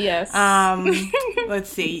 Carl. Yes. Let's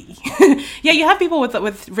see. Yeah, you have people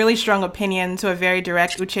with really strong opinions who are very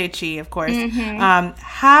direct. Uchechi, of course.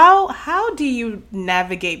 How do you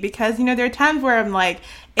navigate? Because there are times where I'm like,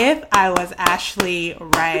 if I was Ashley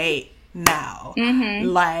right now,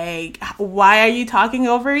 like, why are you talking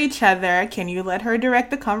over each other? Can you let her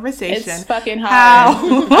direct the conversation? It's fucking hard.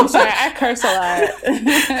 I'm sorry, I curse a lot.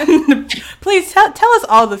 Please tell us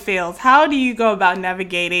all the feels. How do you go about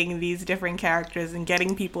navigating these different characters and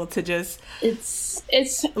getting people to just it's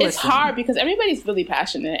hard because everybody's really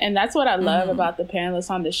passionate, and that's what I love about the panelists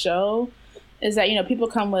on the show is that people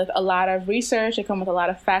come with a lot of research, they come with a lot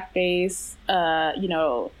of fact-based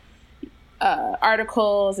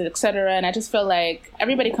articles, etc. And I just feel like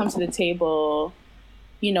everybody comes to the table,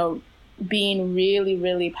 being really,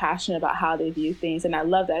 really passionate about how they view things. And I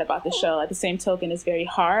love that about the show. At the same token, it's very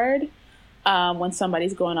hard when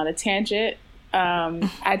somebody's going on a tangent.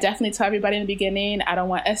 I definitely tell everybody in the beginning, I don't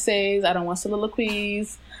want essays. I don't want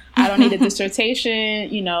soliloquies. I don't need a dissertation.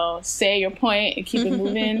 Say your point and keep it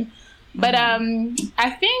moving. But I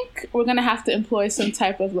think we're going to have to employ some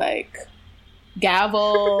type of like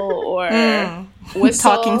gavel or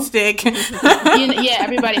whistle. Talking stick.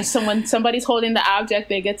 Everybody, somebody's holding the object,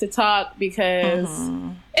 they get to talk, because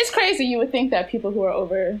it's crazy. You would think that people who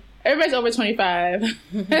are everybody's over 25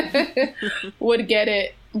 would get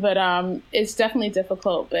it, but it's definitely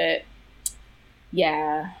difficult. But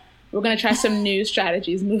yeah, we're gonna try some new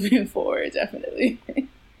strategies moving forward, definitely.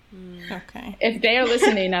 Okay. If they are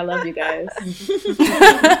listening, I love you guys.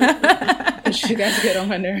 You guys get on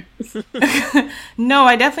my nerves. No,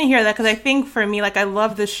 I definitely hear that, because I think for me, like, I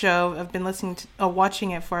love this show. I've been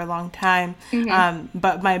watching it for a long time.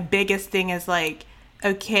 But my biggest thing is, like,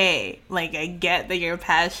 okay, like, I get that you're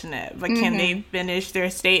passionate, but can they finish their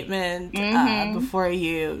statement before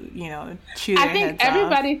you chew their heads off? I think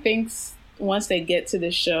everybody thinks once they get to the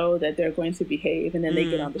show that they're going to behave, and then they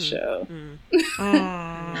get on the show.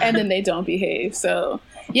 And then they don't behave. So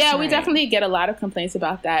yeah, we definitely get a lot of complaints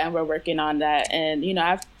about that, and we're working on that. And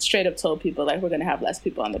I've straight up told people, like, we're going to have less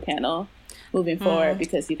people on the panel moving forward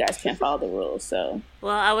because you guys can't follow the rules. So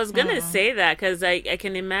well, I was gonna say that, because I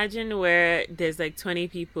can imagine where there's like 20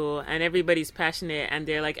 people and everybody's passionate and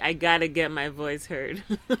they're like, I gotta get my voice heard.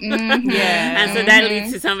 Yeah. And so that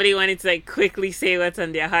leads to somebody wanting to like quickly say what's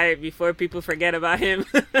on their heart before people forget about him.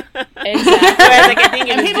 Exactly. Whereas, like, I think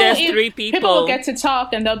if it's just 3 people, people will get to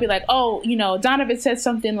talk and they'll be like, oh, Donovan said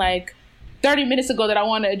something like 30 minutes ago that I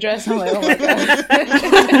want to address. I'm like, oh my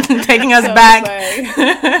God. Taking us back.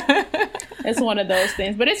 It's one of those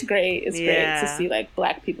things, but it's great. It's great to see like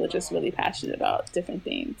Black people just really passionate about different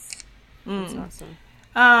things. That's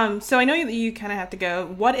awesome. So I know you kind of have to go.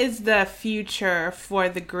 What is the future for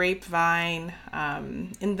the Grapevine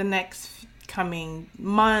in the next coming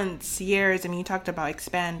months, years? I mean, you talked about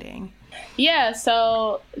expanding. Yeah,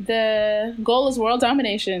 so the goal is world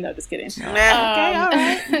domination. No, just kidding. Okay, all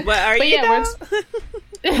right. But are you? Yeah,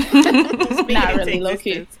 not really, low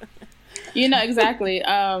key. Exactly.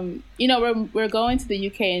 We're going to the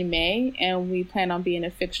UK in May, and we plan on being a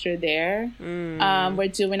fixture there. We're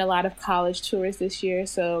doing a lot of college tours this year,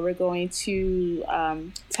 so we're going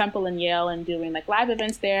to Temple and Yale and doing like live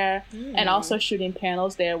events there, and also shooting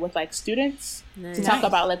panels there with like students to talk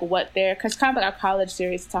about like because kind of like our college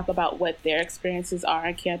series, to talk about what their experiences are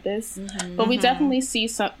on campus. But we definitely see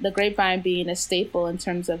the Grapevine being a staple in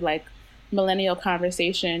terms of like millennial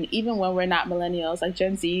conversation, even when we're not millennials, like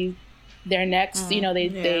Gen Z. They're next.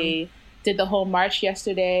 They did the whole march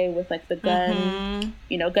yesterday with like the gun,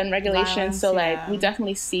 gun regulations. Violence, so like we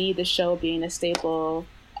definitely see the show being a staple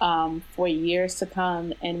for years to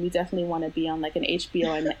come, and we definitely want to be on like an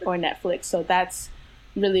HBO or Netflix. So that's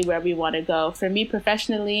really where we want to go. For me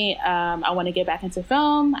professionally, I want to get back into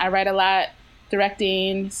film. I write a lot,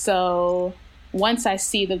 directing. So once I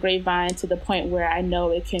see the Grapevine to the point where I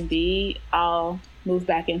know it can be, I'll move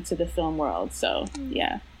back into the film world. So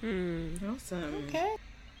yeah. Awesome. Okay.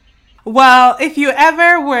 Well, if you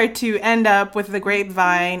ever were to end up with the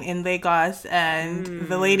Grapevine in Lagos and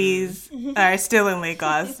the ladies are still in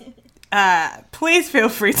Lagos, please feel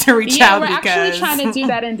free to reach out. We're because actually trying to do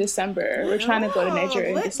that in December. We're trying to go to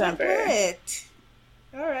Nigeria in December.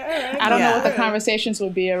 All right. I don't know what the conversations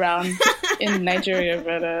would be around in Nigeria,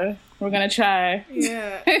 but we're gonna try.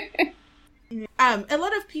 Yeah. A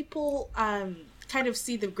lot of people kind of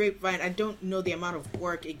see the Grapevine. I don't know the amount of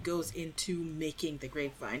work it goes into making the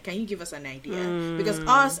Grapevine. Can you give us an idea? Because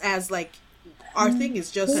us as like our thing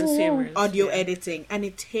is just consumers, audio editing, and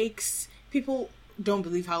it takes, people don't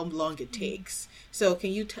believe how long it takes. So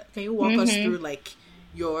can you walk us through like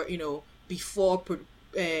your before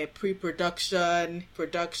pre-production,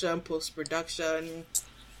 production, post-production?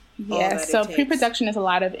 Yeah, so pre-production is a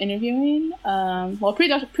lot of interviewing.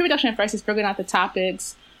 Pre-production first is figuring out the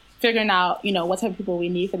topics, figuring out, what type of people we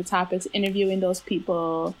need for the topics, interviewing those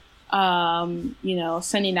people,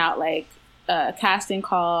 sending out like casting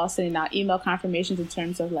calls, sending out email confirmations in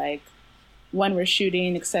terms of like when we're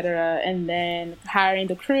shooting, etc. And then hiring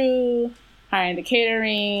the crew, hiring the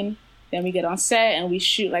catering. Then we get on set and we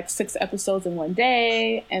shoot like 6 episodes in one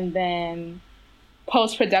day. And then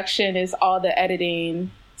post-production is all the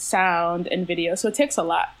editing, sound, and video. So it takes a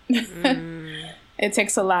lot. It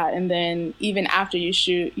takes a lot. And then even after you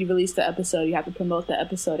shoot, you release the episode, you have to promote the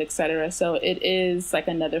episode, etc. So it is like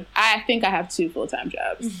I think I have 2 full-time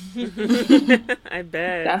jobs. I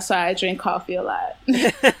bet. That's why I drink coffee a lot.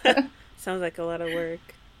 Sounds like a lot of work.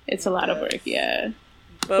 It's a lot of work, yeah.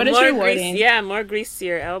 But it's rewarding. More grease to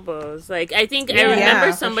your elbows. Like, I think I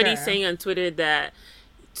remember somebody saying on Twitter that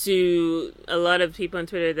to a lot of people on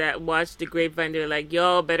Twitter that watched the Grapevine, they're like,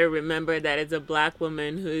 y'all better remember that it's a Black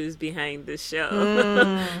woman who's behind the show.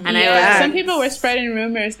 And some people were spreading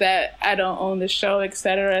rumors that I don't own the show,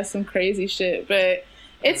 etc. Some crazy shit. But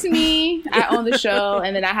It's me. I own the show,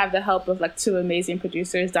 and then I have the help of like two amazing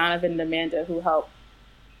producers, Donovan and Amanda, who help.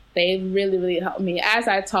 They really, really helped me. As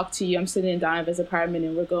I talk to you, I'm sitting in Donovan's apartment,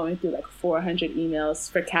 and we're going through like 400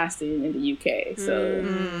 emails for casting in the UK.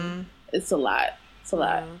 So it's a lot. It's a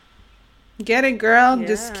lot. Get it, girl. Yeah.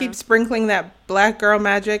 Just keep sprinkling that black girl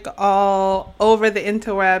magic all over the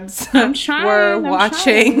interwebs. I'm trying. We're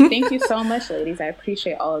watching. Thank you so much, ladies. I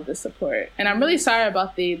appreciate all of the support. And I'm really sorry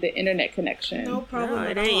about the internet connection. No problem.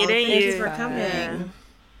 It ain't you for coming.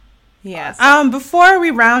 Yeah. Awesome. Before we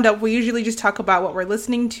round up, we usually just talk about what we're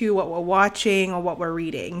listening to, what we're watching, or what we're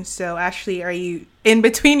reading. So, Ashley, are you, in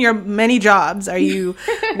between your many jobs, are you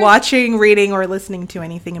watching, reading, or listening to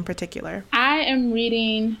anything in particular? I am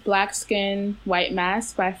reading Black Skin, White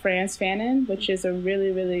Mask by Frantz Fanon, which is a really,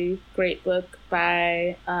 really great book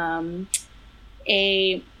by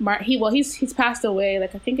he's passed away,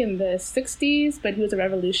 like I think in the 60s, but he was a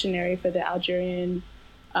revolutionary for the Algerian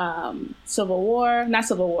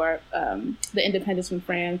the independence from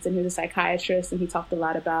France, and he was a psychiatrist, and he talked a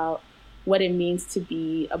lot about what it means to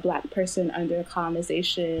be a black person under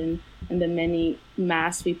colonization and the many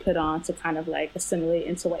masks we put on to kind of like assimilate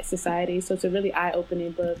into white society. So it's a really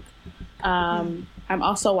eye-opening book. I'm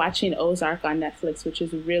also watching Ozark on Netflix, which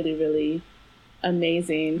is really, really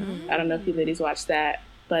amazing. I don't know if you ladies watched that,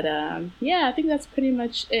 but yeah, I think that's pretty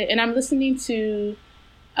much it. And I'm listening to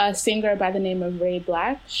a singer by the name of Ray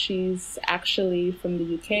Black. She's actually from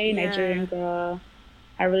the UK, Nigerian girl.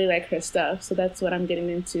 I really like her stuff, so that's what I'm getting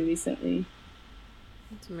into recently.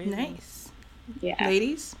 That's amazing. Nice. Yeah.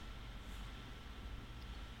 Ladies?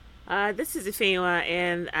 This is Ifeanyiwa,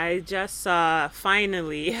 and I just saw,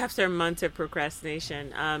 finally, after months of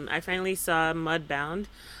procrastination, I finally saw Mudbound,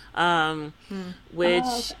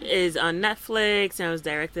 which is on Netflix, and it was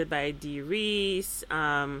directed by Dee Reese.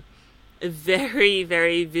 A very,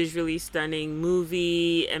 very visually stunning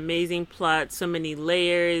movie, amazing plot, so many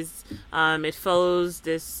layers. It follows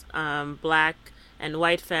this black and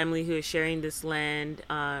white family who is sharing this land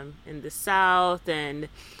in the South, and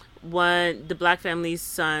the black family's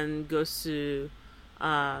son goes to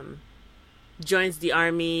joins the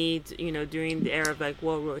army, during the era of like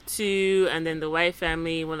World War II, and then the white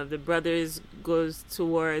family, one of the brothers goes to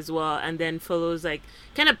war as well, and then follows like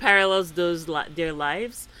kind of parallels their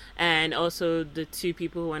lives, and also the two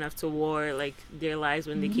people who went off to war, like their lives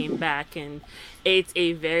when they came back. And it's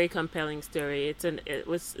a very compelling story. It's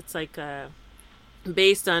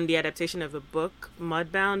based on the adaptation of a book,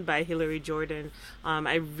 Mudbound, by Hilary Jordan.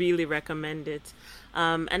 I really recommend it.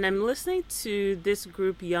 And I'm listening to this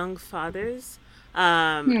group, Young Fathers.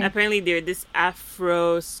 Apparently they're this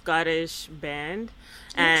Afro-Scottish band.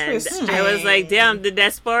 And I was like, damn, the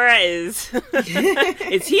diaspora is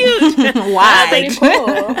it's huge. Why?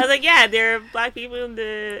 I was like, yeah, there are black people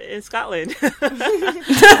in Scotland.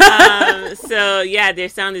 So yeah, their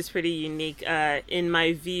sound is pretty unique. In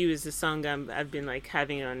My View is the song I've been like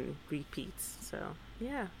having on repeats. So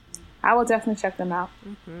yeah, I will definitely check them out.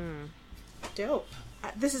 Dope.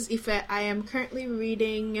 This is Ife. I am currently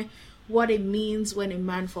reading What It Means When a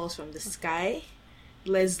Man Falls from the Sky.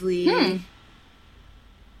 Leslie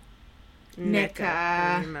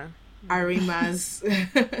Neka Arima's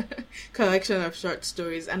collection of short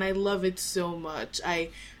stories, and I love it so much.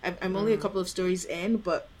 I'm only a couple of stories in,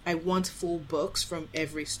 but I want full books from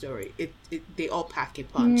every story. They all pack a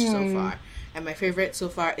punch so far, and my favorite so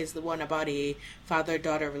far is the one about a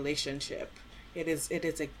father-daughter relationship. It is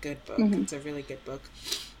a good book. It's a really good book.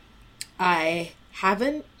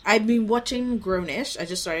 I've been watching Grownish. I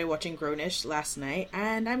just started watching Grownish last night,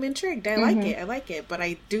 and I'm intrigued. I like it, but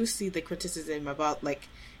I do see the criticism about like,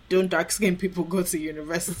 don't dark-skinned people go to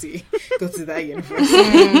university? Go to that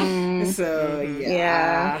university. So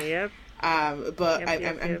yeah. Yep. But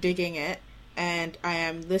I'm digging it, and I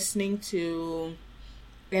am listening to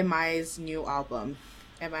MI's new album.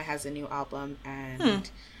 MI has a new album, and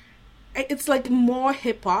it's like more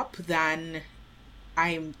hip hop than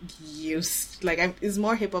I'm used. Like it's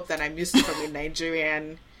more hip hop than I'm used to from a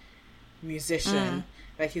Nigerian musician.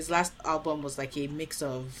 Like his last album was like a mix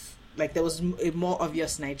of like there was a more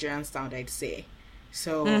obvious Nigerian sound, I'd say.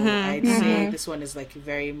 So I'd say this one is like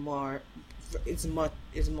it's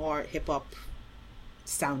more hip hop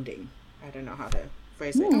sounding. I don't know how to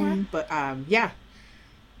phrase it, but yeah,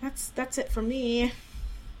 that's it for me.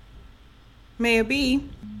 Maybe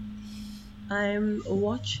I'm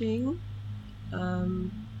watching.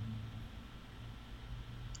 Am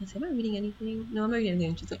I reading anything? No, I'm not reading anything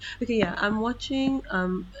interesting. Okay, yeah, I'm watching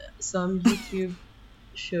some YouTube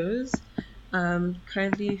shows.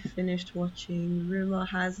 Currently finished watching Rumor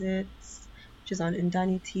Has It, which is on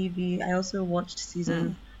Indani TV. I also watched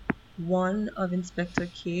season 1 of Inspector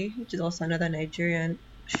K, which is also another Nigerian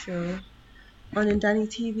show on Indani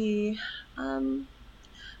TV.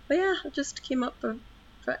 But yeah, I just came up for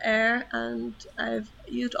air, and I've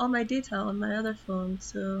used all my data on my other phone,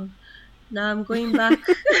 so now I'm going back.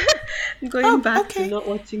 I'm going back to not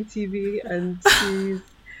watching TV and series.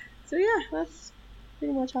 So yeah, that's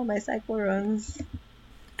pretty much how my cycle runs.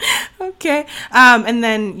 Okay. And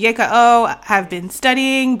then Yeka O have been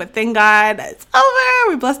studying, but thank God it's over.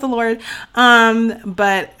 We bless the Lord.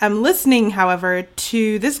 But I'm listening, however,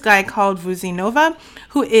 to this guy called Vusi Nova,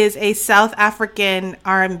 who is a South African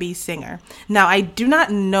R&B singer. Now, I do not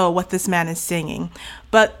know what this man is singing,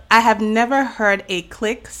 but I have never heard a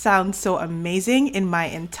click sound so amazing in my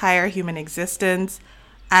entire human existence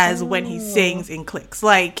as when he sings in clicks.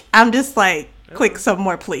 Like, I'm just like, click some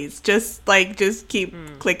more, please. Just keep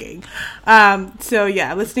clicking. So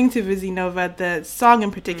yeah, listening to Vusi Nova. The song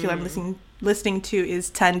in particular I'm listening to is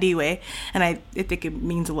Tandiwe, and I think it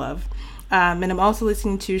means love. And I'm also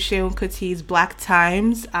listening to Seun Kuti's Black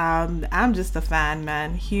Times. I'm just a fan,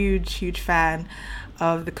 man. Huge fan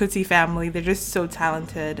of the Kuti family. They're just so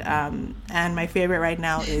talented. And my favorite right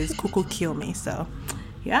now is Kuku Kill Me. So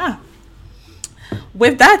yeah.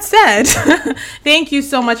 With that said, thank you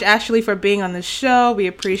so much, Ashley, for being on the show. We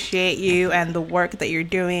appreciate you and the work that you're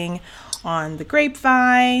doing on The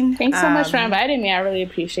Grapevine. Thanks so much for inviting me. I really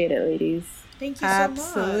appreciate it, ladies. Thank you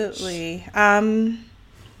Absolutely.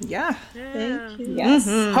 Yeah. Thank you. Yes.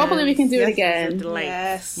 Hopefully we can do it again.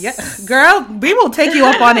 Yes. Yeah. Girl, we will take you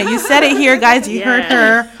up on it. You said it here, guys. You heard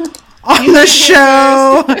her on the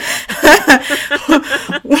show.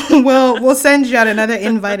 We'll send you out another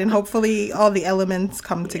invite, and hopefully all the elements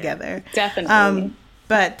come together. Definitely.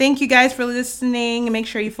 But thank you guys for listening. Make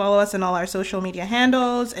sure you follow us on all our social media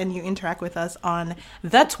handles, and you interact with us on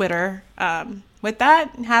the Twitter. With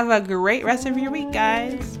that, have a great rest of your week,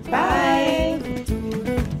 guys. Bye.